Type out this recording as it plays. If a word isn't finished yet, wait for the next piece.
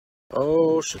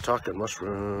Oh, shiitake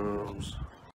mushrooms.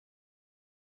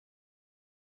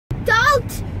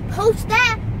 Don't post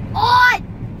that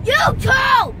on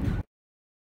YouTube!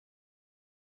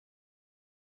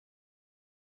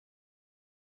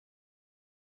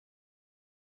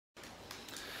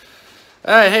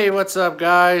 Hey, what's up,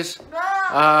 guys?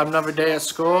 Another day at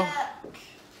school.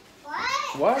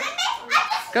 What?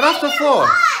 Get off the floor.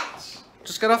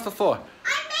 Just get off the floor.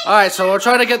 Alright, so we're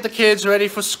trying to get the kids ready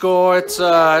for school. It's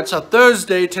a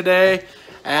Thursday today.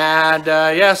 And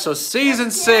yeah, so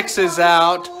season 6 is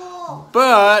out.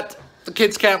 But the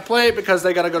kids can't play because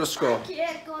they gotta go to school. I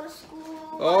can't go to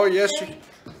school. Oh, yes, you... I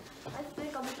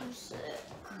think I'm too sick.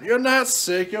 You're not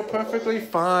sick. You're perfectly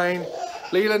fine.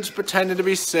 Leland's pretending to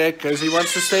be sick because he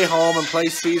wants to stay home and play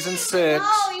season 6.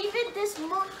 No, even this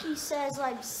monkey says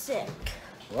I'm sick.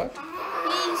 What?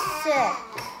 He's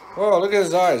sick. Whoa, look at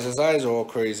his eyes. His eyes are all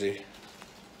crazy.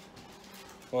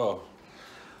 Whoa.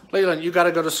 Leland, you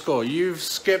gotta go to school. You've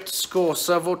skipped school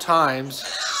several times.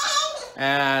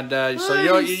 And so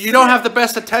you don't have the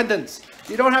best attendance.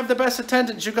 You don't have the best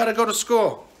attendance. You gotta go to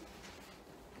school.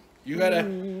 You gotta...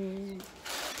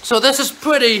 So this is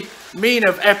pretty mean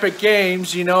of Epic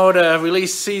Games, you know, to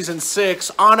release season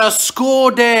 6 on a school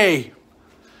day.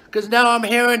 Because now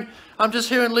I'm just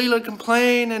hearing Leland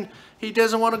complain and he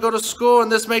doesn't want to go to school,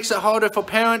 and this makes it harder for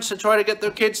parents to try to get their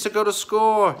kids to go to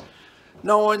school,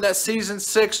 knowing that season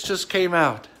 6 just came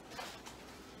out.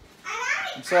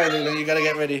 I'm sorry, Leland, you gotta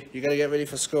get ready. You gotta get ready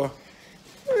for school.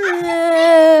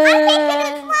 I'm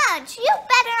making his lunch. You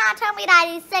better not tell me that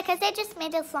he's sick, because they just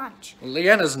made his lunch.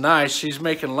 Leanna's nice. She's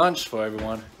making lunch for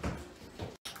everyone.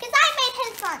 Because I made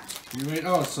his lunch. You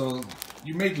made, so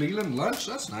you made Leland lunch?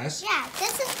 That's nice. Yeah,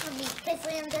 this is for me, because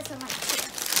Liam doesn't like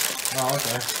it. Oh,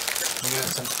 okay. We got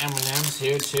some M&Ms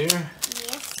here, too.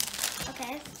 Yes.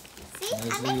 Okay. See,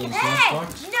 There's I'm making Leland's it.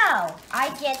 lunchbox. No, I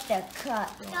get the cut.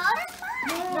 No, that's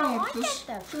fine. No, I get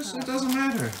the It doesn't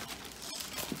matter.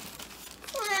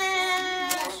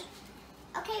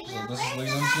 Okay, So Liam, this is where's the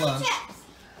Leland's lunch. chips?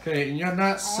 Okay, and you're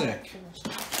not sick.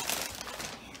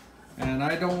 And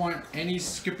I don't want any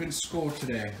skipping school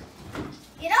today.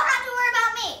 You don't have to worry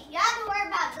about me. You have to worry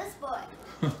about this boy.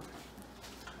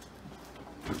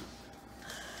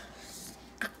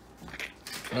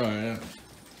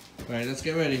 Alright, let's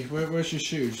get ready. Where's your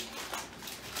shoes?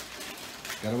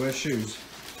 Gotta wear shoes.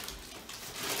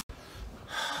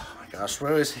 Oh my gosh,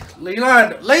 where is he?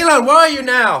 Leland! Leland, where are you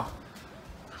now?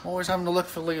 Always having to look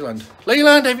for Leland.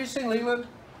 Leland, have you seen Leland?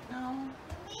 No.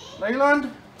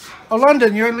 Leland? Oh,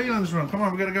 London, you're in Leland's room. Come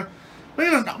on, we gotta go.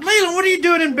 Leland, what are you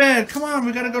doing in bed? Come on,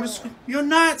 we gotta go to school. You're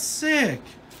not sick.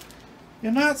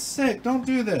 You're not sick. Don't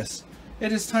do this.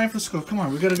 It is time for school. Come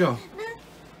on, we gotta go.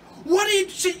 What are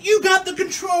you got the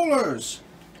controllers.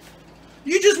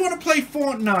 You just want to play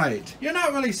Fortnite. You're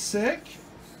not really sick.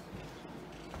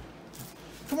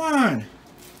 Come on.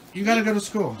 You gotta go to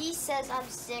school. He says I'm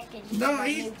sick and he's No, my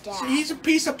new dad. he's a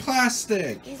piece of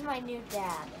plastic. He's my new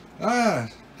dad.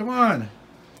 Come on.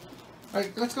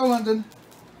 Alright, let's go, London.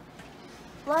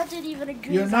 London even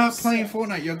agrees You're not I'm playing sick.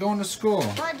 Fortnite. You're going to school.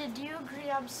 London, do you agree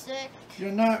I'm sick?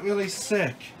 You're not really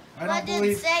sick. I don't London,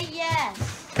 believe... say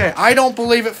yes. Okay, I don't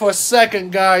believe it for a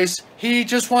second, guys. He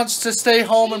just wants to stay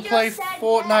home and play just said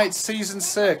Fortnite yes. Season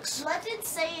 6. London's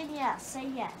saying yes. Say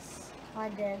yes.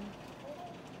 London.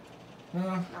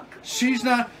 She's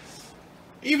not...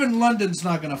 Even London's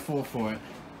not going to fall for it.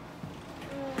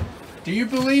 Do you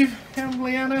believe him,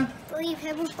 Leanna? Believe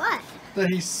him with what? That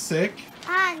he's sick?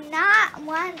 Not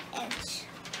 1 inch.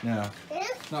 No.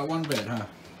 This? Not one bit, huh?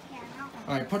 Yeah, not 1.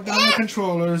 Alright, put down the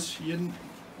controllers.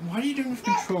 Why are you doing with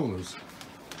controllers?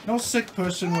 No sick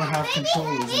person will have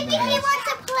controllers in Maybe their he hands.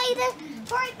 wants to play the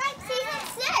Fortnite Season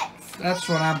 6. That's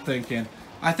what I'm thinking.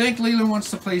 I think Leland wants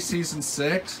to play Season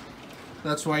 6.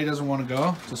 That's why he doesn't want to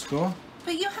go to school.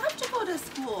 But you have to go to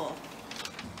school.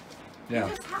 Yeah.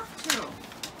 You just have to.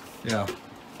 Yeah.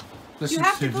 Listen You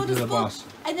have to go to the school, boss.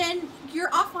 and then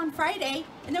you're off on Friday,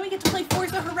 and then we get to play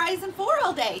Forza Horizon 4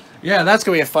 all day. Yeah, that's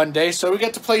going to be a fun day. So we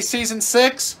get to play Season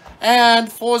 6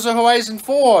 and Forza Horizon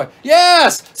 4.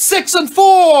 Yes! 6 and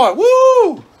 4!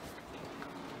 Woo!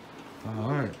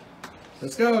 Alright.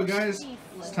 Let's go, guys.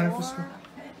 It's time for school.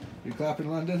 You clapping,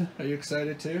 London? Are you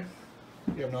excited too?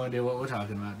 You have no idea what we're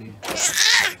talking about, do you?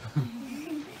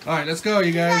 Alright, let's go,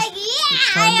 you guys. Like,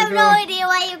 yeah, I have no idea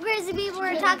what you crazy people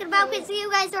are talking about because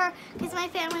you guys are, because my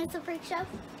family is a freak show.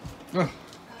 Oh,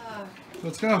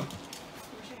 let's go.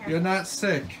 You're not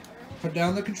sick. Put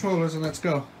down the controllers and let's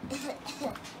go. Sick.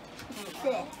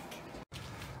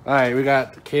 Alright, we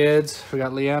got the kids. We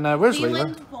got Leanna. Where's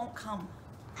Leland Leland? won't come.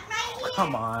 I'm right here.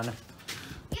 Come on. You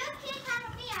can't come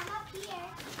with me. I'm up here.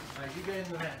 Alright, you get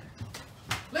in the van.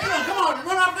 Leland, come on,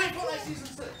 run out and play Fortnite Season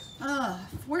 6.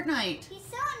 Fortnite. He's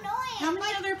so annoying. How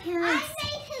many other parents I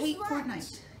made his hate lunch.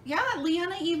 Fortnite? Yeah,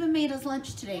 Leanna even made his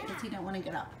lunch today because he didn't want to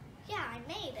get up. Yeah, I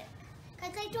made it.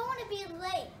 Because I don't want to be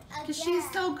late again. Because she's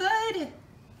so good.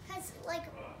 Because, like,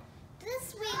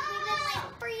 this week we've been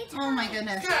like 3 times. Oh my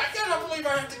goodness. God, I cannot believe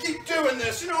I have to keep doing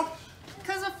this, you know?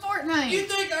 Because of Fortnite. You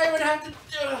think I would have to,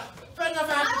 bad enough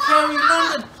I have to carry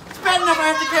London. It's bad enough I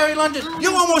have to carry London.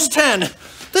 You're almost 10.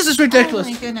 This is ridiculous.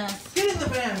 Oh my goodness. Get in the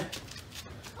van.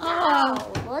 Oh,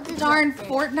 What is darn that thing?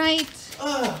 Fortnite.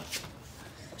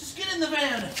 Just get in the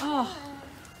van. Oh,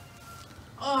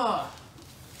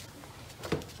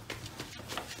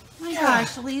 my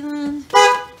gosh, Leland.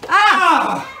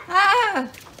 Ah!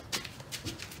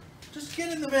 Just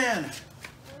get in the van.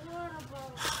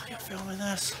 You're filming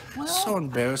this. It's so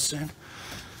embarrassing.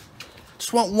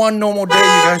 Just want one normal day, you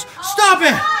guys. Stop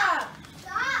it!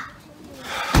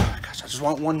 Gosh, I just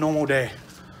want one normal day.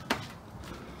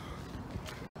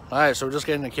 Alright, so we're just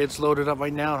getting the kids loaded up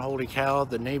right now, and holy cow,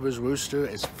 the neighbor's rooster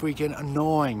is freaking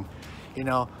annoying. You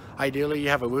know, ideally you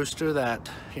have a rooster that,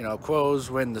 you know, crows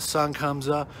when the sun comes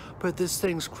up, but this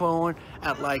thing's crowing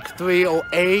at like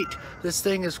 3:08. This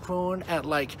thing is crowing at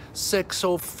like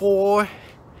 6:04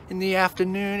 in the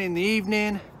afternoon, in the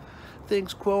evening.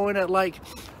 Thing's crowing at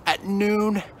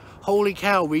noon. Holy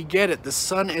cow, we get it. The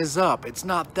sun is up. It's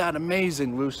not that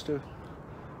amazing, rooster.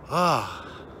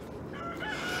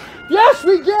 Yes,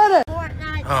 we get it!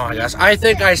 Fortnite. Oh my gosh, I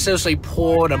think I seriously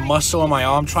poured a muscle on my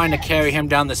arm trying to carry him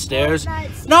down the stairs.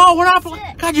 No, we're not.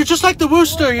 God, you're just like the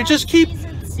rooster. You just keep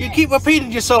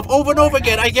repeating yourself over and over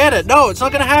again. I get it. No, it's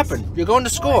not gonna happen. You're going to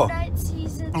school.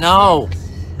 No.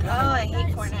 Oh, I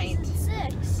hate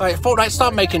Fortnite. All right, Fortnite,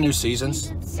 stop making new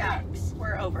seasons. Yeah,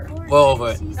 we're over. We're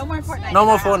over it. No more Fortnite. No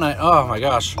more Fortnite. Oh my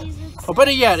gosh. Or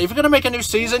better yet, if you're gonna make a new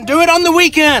season, do it on the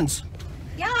weekends.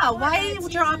 Yeah, why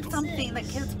drop something that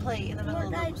kids play in the middle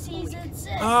of the week?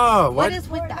 Oh, What is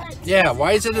with that? Yeah,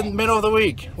 why is it in the middle of the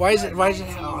week? Why is it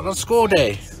on a school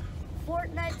day?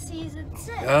 Fortnite Season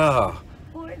 6. Oh,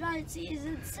 Fortnite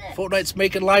Season 6. Fortnite's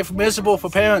making life miserable for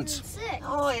parents.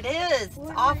 Oh, it is. It's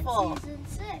awful. Season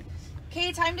 6.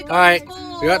 Okay, time to go All right, to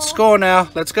school. we got school now.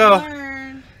 Let's go.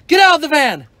 Learn. Get out of the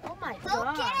van. Oh my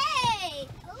god. Okay.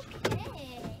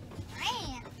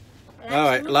 All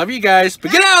right, love you guys,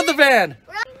 but get out of the van.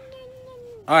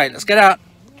 All right, let's get out.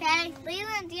 Okay,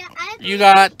 Leland, yeah, You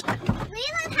got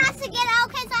Leland has to get out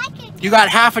because I can. You got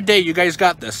half a day. You guys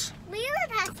got this.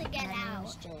 Leland has to get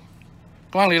out.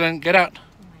 Come on, Leland, get out.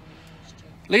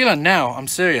 Leland, now, I'm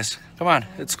serious. Come on,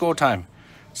 it's school time.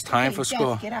 It's time for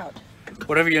school. Get out.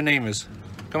 Whatever your name is.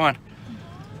 Come on.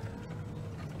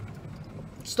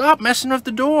 Stop messing with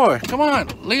the door. Come on,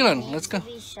 Leland, let's go.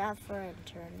 Be shut for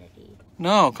eternity.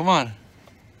 No, come on.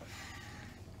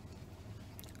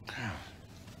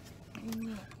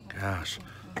 Gosh.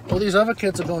 All these other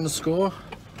kids are going to school.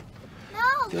 No,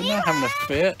 They're Leland. not having a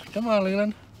fit. Come on,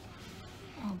 Leland.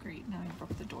 Oh, great. Now I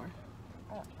broke the door.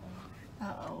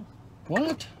 Uh-oh.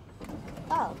 What?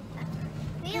 Oh.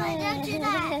 Leland, don't do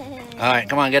that. All right,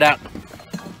 come on, get out.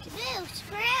 Dude,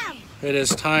 scram. It is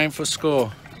time for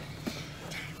school.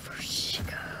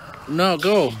 No,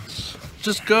 go.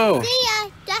 Just go. See ya.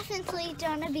 Definitely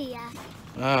gonna be ya.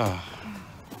 Ah.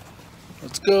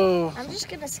 Let's go. I'm just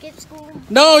gonna skip school.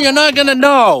 No, you're not gonna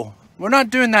know. We're not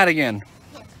doing that again.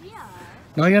 Yes, we are.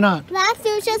 No, you're not. Math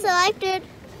future selected.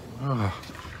 Oh,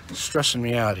 it's stressing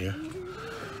me out here.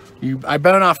 I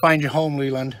better not find you home,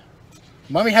 Leland.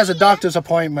 Mommy has a doctor's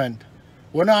appointment.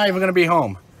 We're not even gonna be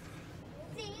home.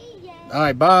 See ya. All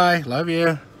right, bye. Love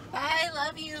you. Bye,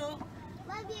 love you.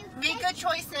 Love you. Make good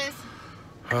choices.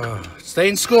 Stay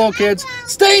in school, kids.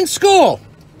 Stay in school.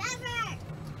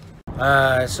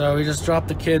 Never. So we just dropped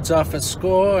the kids off at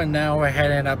school, and now we're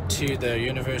heading up to the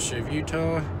University of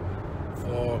Utah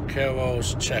for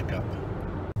Carol's checkup.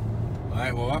 All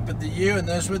right, we're up at the U, and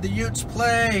there's where the Utes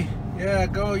play. Yeah,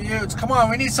 go Utes. Come on,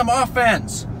 we need some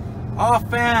offense.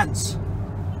 Offense.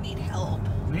 We need help.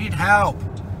 We need help.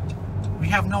 We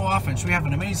have no offense. We have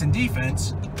an amazing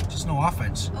defense, just no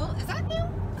offense. Oh, is that new?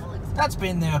 That looks That's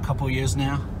been there a couple years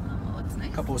now, Oh, looks nice.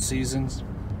 a couple of seasons.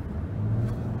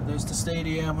 There's the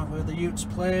stadium where the Utes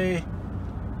play.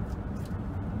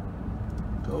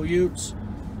 Go Utes.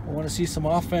 I want to see some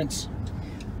offense.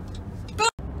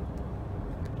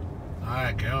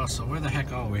 Alright, girls, so where the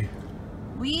heck are we?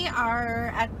 We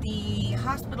are at the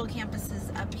hospital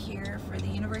campuses up here for the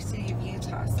University of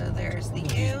Utah. So there's the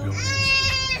U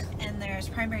and there's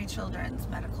Primary Children's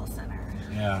Medical Center.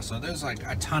 Yeah, so there's like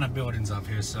a ton of buildings up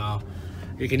here, so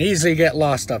you can easily get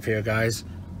lost up here, guys.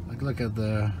 Like, look at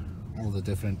all the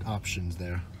different options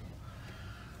there.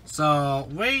 So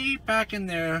way back in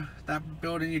there, that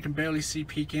building you can barely see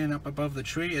peeking up above the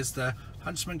tree is the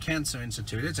Huntsman Cancer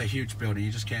Institute. It's a huge building,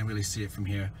 you just can't really see it from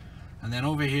here. And then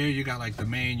over here you got like the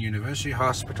main university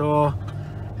hospital,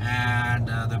 and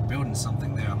they're building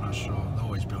something there, I'm not sure. They're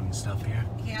always building stuff here.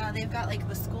 Yeah, they've got like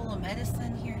the School of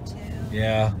Medicine here too.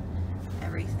 Yeah.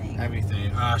 Everything.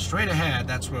 Straight ahead,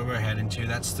 that's where we're heading to.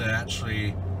 That's the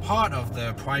actually part of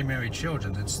the primary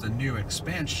children's. It's the new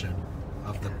expansion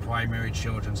of the primary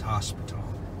children's hospital.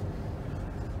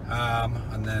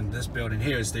 And then this building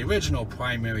here is the original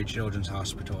primary children's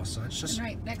hospital. So it's just and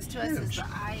right next to us is the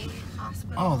eye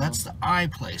hospital. Oh, that's the eye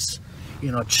place.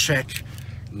 You know, check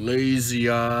lazy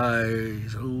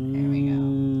eyes. Ooh. There we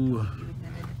go.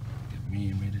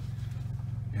 You admitted.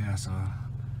 Yeah, so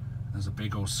there's a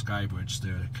big old sky bridge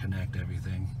there to connect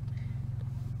everything.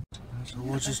 So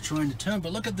we're just trying to turn,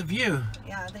 but look at the view.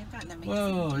 Yeah, they've got an amazing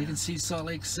Whoa, view. you can see Salt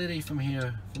Lake City from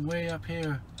here, from way up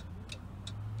here.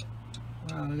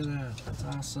 Wow, look at that. That's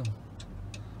awesome.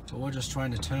 But we're just trying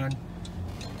to turn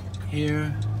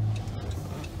here.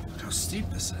 Look how steep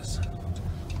this is.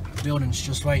 The building's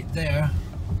just right there.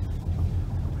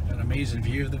 Got an amazing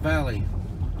view of the valley.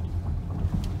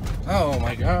 Oh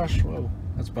my gosh, whoa,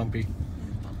 that's bumpy.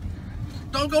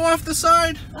 Don't go off the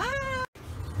side! Ah!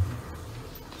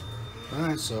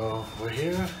 Alright, so we're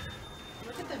here.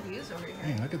 Look at the views over here.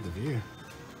 Hey, look at the view.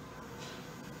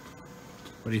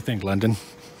 What do you think, London? Do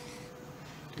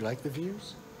you like the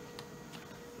views?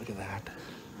 Look at that.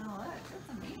 Oh, look, that's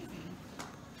amazing.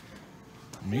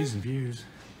 Amazing views. You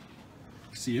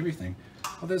can see everything.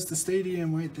 Oh, there's the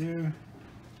stadium right there.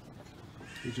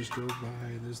 We just drove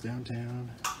by. There's downtown.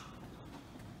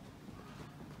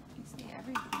 You see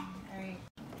everything. All right.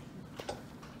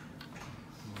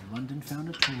 London found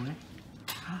a toy.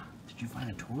 Did you find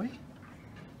a toy?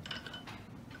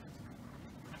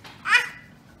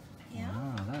 Yeah.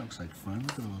 Wow, that looks like fun.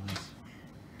 Look at all this.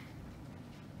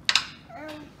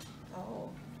 Oh.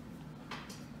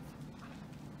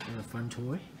 Is that a fun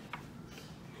toy?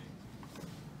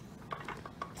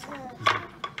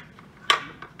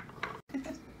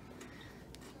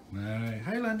 Alright,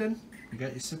 hi London. You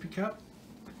got your sippy cup?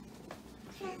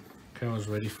 Carol's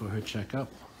ready for her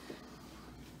checkup.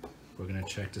 We're gonna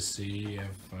check to see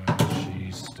if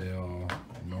she's still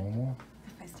normal.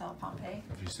 If I still have Pompeii?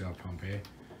 If she's still at Pompeii.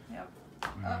 Yep.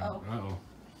 Uh-oh. Uh-oh.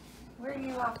 Where are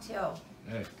you off to?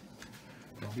 Hey,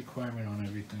 don't be climbing on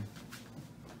everything.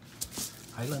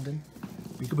 Hi London.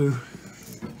 Peekaboo.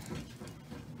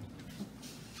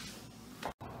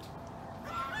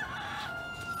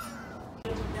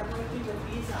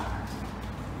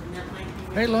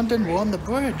 Hey London, we're on the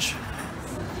bridge.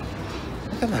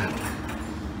 Look at that.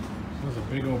 There's a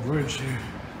big old bridge here.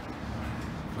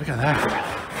 Look at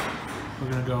that. We're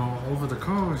gonna go over the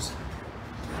cars.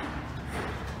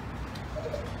 Look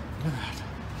at that.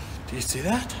 Do you see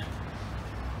that?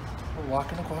 We're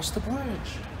walking across the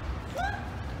bridge.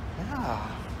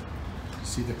 Yeah.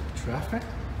 See the traffic?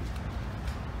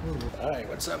 Alright,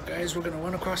 what's up guys? We're gonna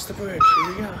run across the bridge.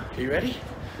 Here we go. You ready?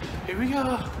 Here we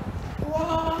go.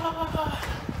 Whoa!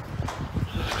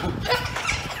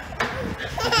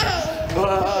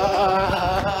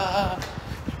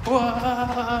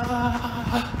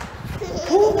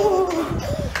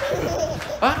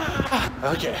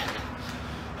 Okay.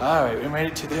 Alright, we made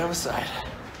it to the other side.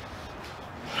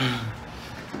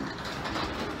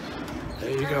 There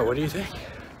you go. What do you think?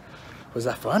 Was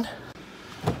that fun?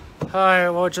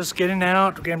 Alright, well, just getting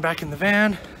out, getting back in the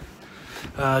van.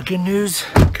 Good news,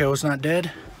 Carol's not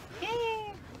dead.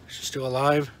 Yay! She's still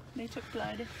alive. They took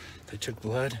blood. They took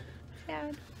blood.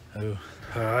 Sad. Oh,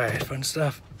 alright, fun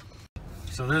stuff.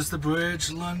 So there's the bridge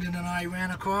London and I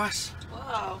ran across.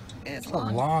 Whoa. It's It's a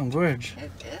long bridge.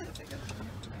 It is.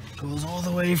 Goes all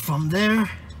the way from there,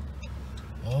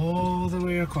 all the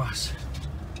way across.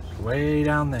 Way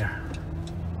down there.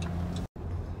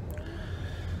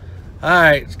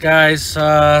 Alright, guys,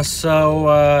 so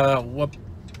So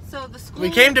the school.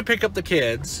 we came to pick up the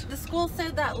kids. The school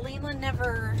said that Leland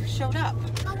never showed up.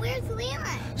 Oh, where's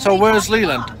Leland? So where's dropped him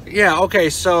Leland? off. Yeah, okay,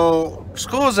 so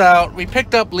school's out. We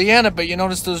picked up Leanna, but you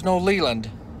notice there's no Leland.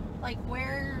 Like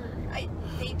where?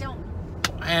 They don't.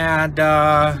 And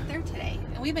Wasn't there today?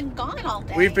 And we've been gone all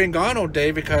day. we've been gone all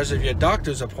day because of your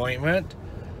doctor's appointment.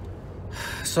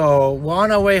 So we're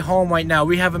on our way home right now.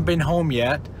 We haven't been home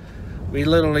yet. We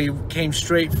literally came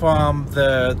straight from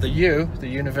the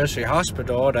University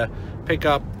Hospital to pick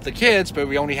up the kids, but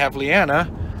we only have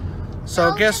Leanna.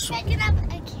 So guess Just picking up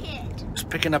a kid. just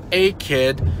picking up a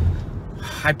kid.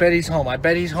 I bet he's home. I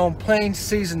bet he's home playing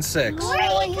season 6. Or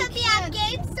Oh, he you could be at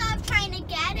GameStop trying to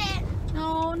get it.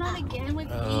 No, not again with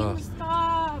Oh.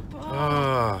 GameStop.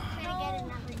 Oh. Trying to get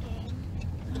another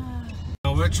game.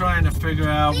 So we're trying to figure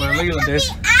out where Leland is.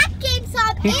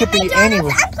 He could be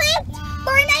anywhere. I'm playing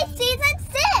Fortnite Season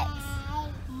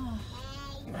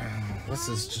 6. This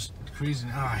is just crazy.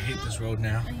 Oh, I hate this road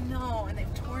now. I know, and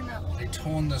they've torn up. They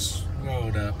torn this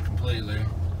road up completely.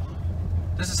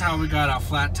 This is how we got our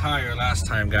flat tire last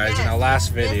time, guys, in our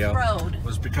last video. This road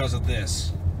was because of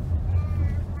this.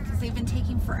 Because they've been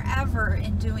taking forever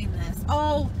in doing this.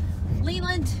 Oh,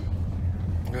 Leland.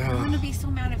 I'm going to be so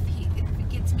mad if he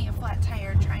gets me a flat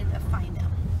tire trying to find him.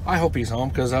 I hope he's home,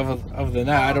 because other than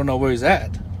that, I don't know where he's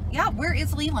at. Yeah, where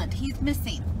is Leland? He's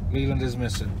missing. Leland is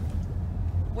missing.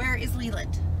 Where is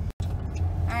Leland?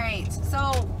 Alright,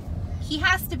 so he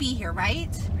has to be here,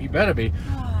 right? He better be.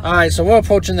 Alright, so we're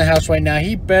approaching the house right now.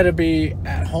 He better be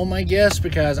at home, I guess,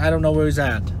 because I don't know where he's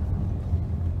at.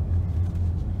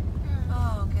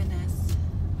 Oh, goodness.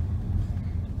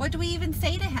 What do we even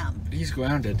say to him? He's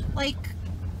grounded. Like,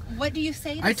 what do you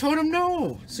say to I told him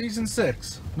no. Season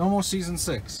 6. No more Season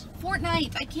 6.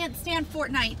 Fortnite. I can't stand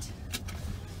Fortnite.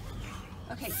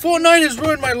 Okay. Fortnite has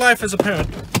ruined my life as a parent.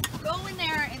 Go in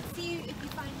there and see if you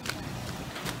find him.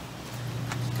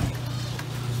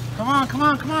 Come on, come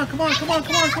on, come on, come on, come on,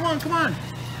 come on, come on, come on.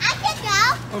 I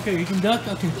can go. Okay, you can duck?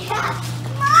 Okay. Yeah.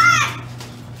 Come on.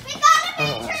 We gotta make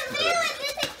sure Leland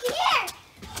isn't here.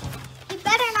 He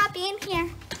better not be in here.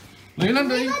 Leland,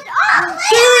 Leland,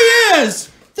 there he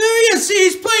is! There he is! See,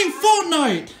 he's playing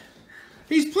Fortnite!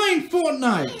 He's playing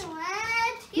Fortnite!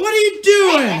 What are you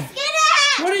doing? Let's get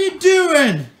out. What are you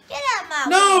doing? Get out, Mom.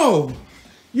 No!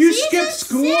 You Season skipped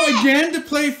school 6. again to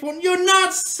play Fortnite? You're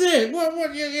not sick!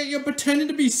 What, you're pretending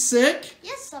to be sick?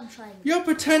 Yes, I'm trying. You're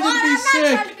pretending to be I'm sick!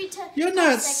 not trying to be You're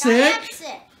not I sick! am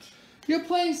sick. You're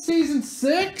playing Season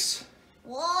 6?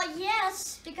 Well,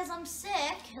 yes, because I'm sick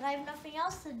and I have nothing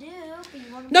else to do.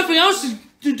 Nothing else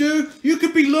to do? You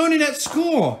could be learning at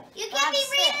school. You could be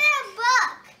reading a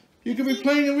book. You could be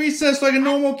playing in recess like a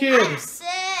normal kid. I'm sick.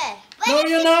 But No,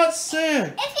 you're not sick.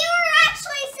 If you were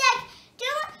actually sick,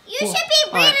 you should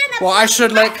be reading a book. Well, I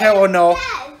should let Carol know.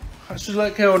 instead. I should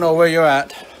let Carol know where you're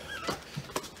at.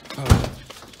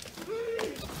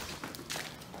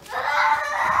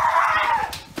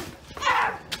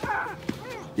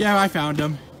 Yeah, I found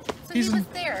him. So he was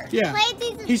there. Yeah, Played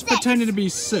Season he's 6. pretending to be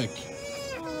sick.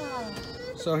 Oh.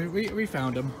 So we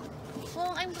found him.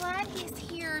 Well, I'm glad he's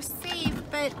here safe,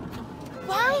 but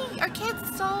why are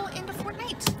kids so into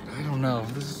Fortnite? I don't know.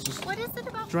 This is just What is it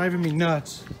about? driving me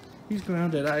nuts. He's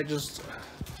grounded. I just...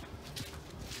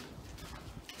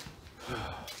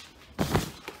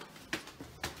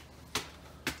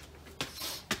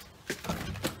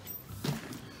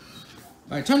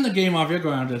 Alright, turn the game off. You're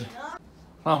grounded.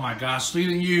 Oh my gosh,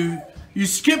 Leland, you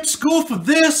skipped school for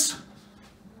this?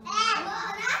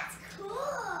 Oh, that's cool.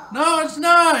 No, it's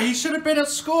not. He should have been at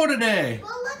school today.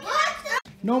 Well, look at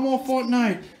No more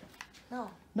Fortnite. No.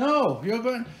 No, you're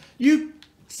going. You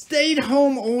stayed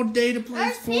home all day to play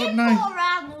There's people Fortnite.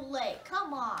 around the lake.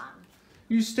 Come on.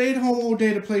 You stayed home all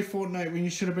day to play Fortnite when you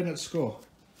should have been at school.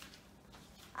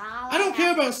 I don't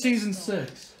care about Season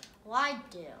 6. Well, I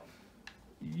do.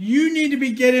 You need to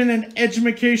be getting an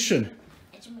education.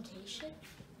 Education?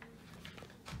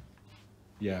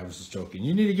 Yeah, I was just joking.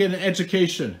 You need to get an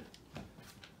education.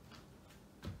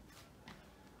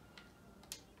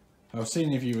 I was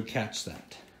seeing if you would catch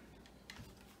that.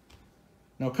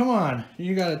 No, come on.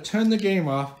 You gotta turn the game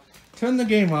off. Turn the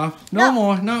game off. No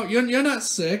more. No, you're not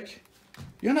sick.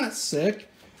 You're not sick.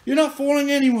 You're not fooling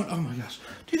anyone. Oh my gosh.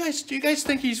 Do you guys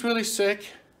think he's really sick?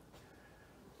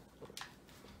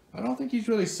 I don't think he's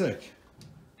really sick.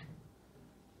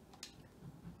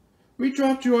 We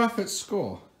dropped you off at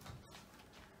school.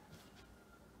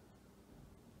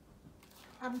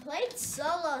 I'm playing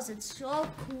solos. It's so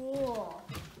cool.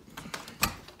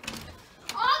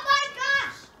 Oh my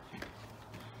gosh!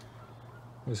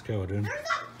 What's going on? There's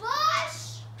a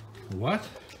bush! What?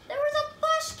 There was a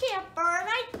bush camper and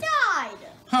I died.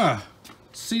 Huh.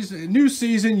 New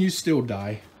season, you still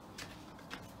die.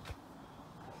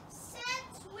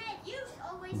 Since when? You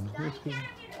always die. You can't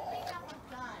even pick up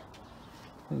a gun.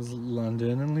 There's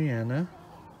London and Leanna.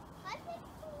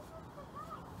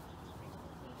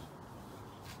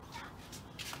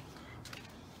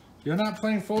 You're not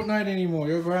playing Fortnite anymore.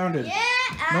 You're grounded. Yeah,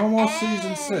 No more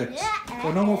Season 6. Yeah,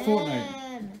 Or no more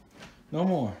Fortnite. No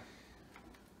more.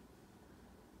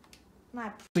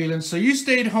 My Leland, so you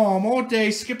stayed home all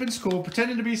day, skipping school,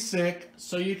 pretending to be sick,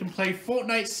 so you can play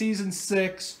Fortnite Season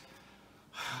 6.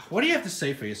 What do you have to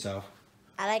say for yourself?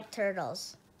 I like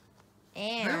turtles.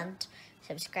 And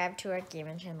subscribe to our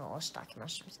gaming channel, Stocky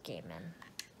Mushrooms Gaming.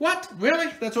 What? Really?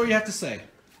 That's all you have to say?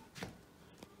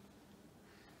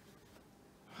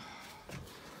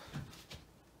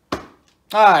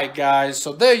 Alright guys,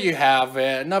 so there you have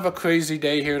it. Another crazy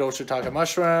day here at Shiitake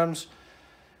Mushrooms.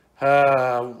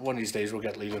 One of these days we'll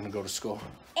get Leland to go to school.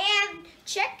 And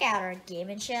check out our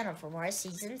gaming channel for more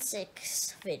Season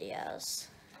 6 videos.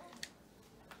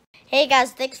 Hey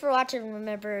guys, thanks for watching.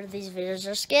 Remember, these videos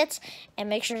are skits. And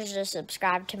make sure to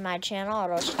subscribe to my channel at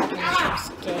Shiitake Mushrooms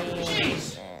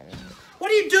Games. What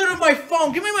are you doing to my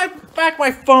phone? Give me back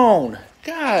my phone.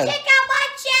 God. Check out my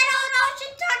channel at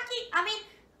Shiitake.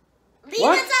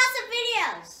 Leland's awesome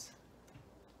videos.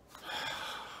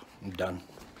 I'm done.